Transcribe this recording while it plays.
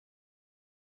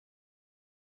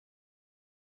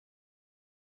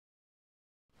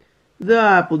the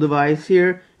Apple device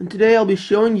here, and today I'll be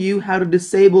showing you how to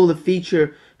disable the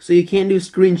feature so you can't do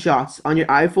screenshots on your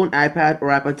iPhone, iPad, or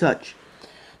iPod Touch.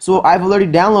 So I've already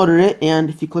downloaded it, and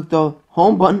if you click the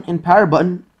home button and power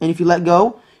button, and if you let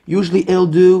go, usually it'll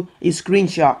do a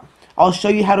screenshot. I'll show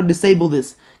you how to disable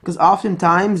this, because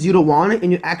oftentimes you don't want it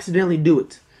and you accidentally do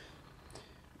it.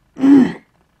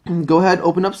 Go ahead,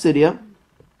 open up Cydia.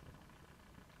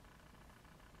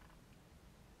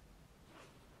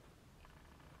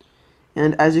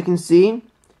 And as you can see,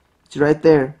 it's right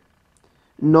there.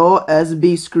 No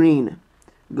SB screen.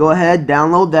 Go ahead,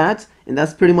 download that, and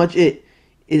that's pretty much it.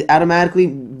 It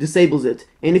automatically disables it.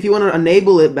 And if you want to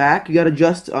enable it back, you gotta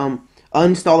just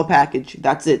uninstall the package.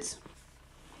 That's it.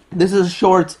 This is a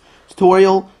short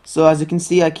tutorial, so as you can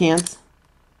see, I can't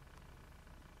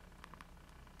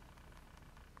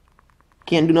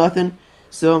do nothing.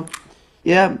 So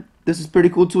yeah, this is pretty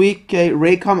cool tweak. Okay,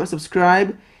 rate, comment,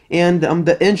 subscribe. And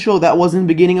the intro that was in the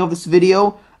beginning of this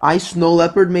video, Snow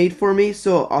Leopard made for me,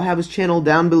 so I'll have his channel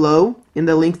down below in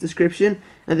the link description,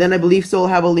 and then I believe so I'll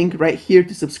have a link right here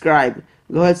to subscribe.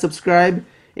 Go ahead, subscribe,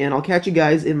 and I'll catch you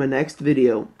guys in my next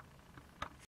video.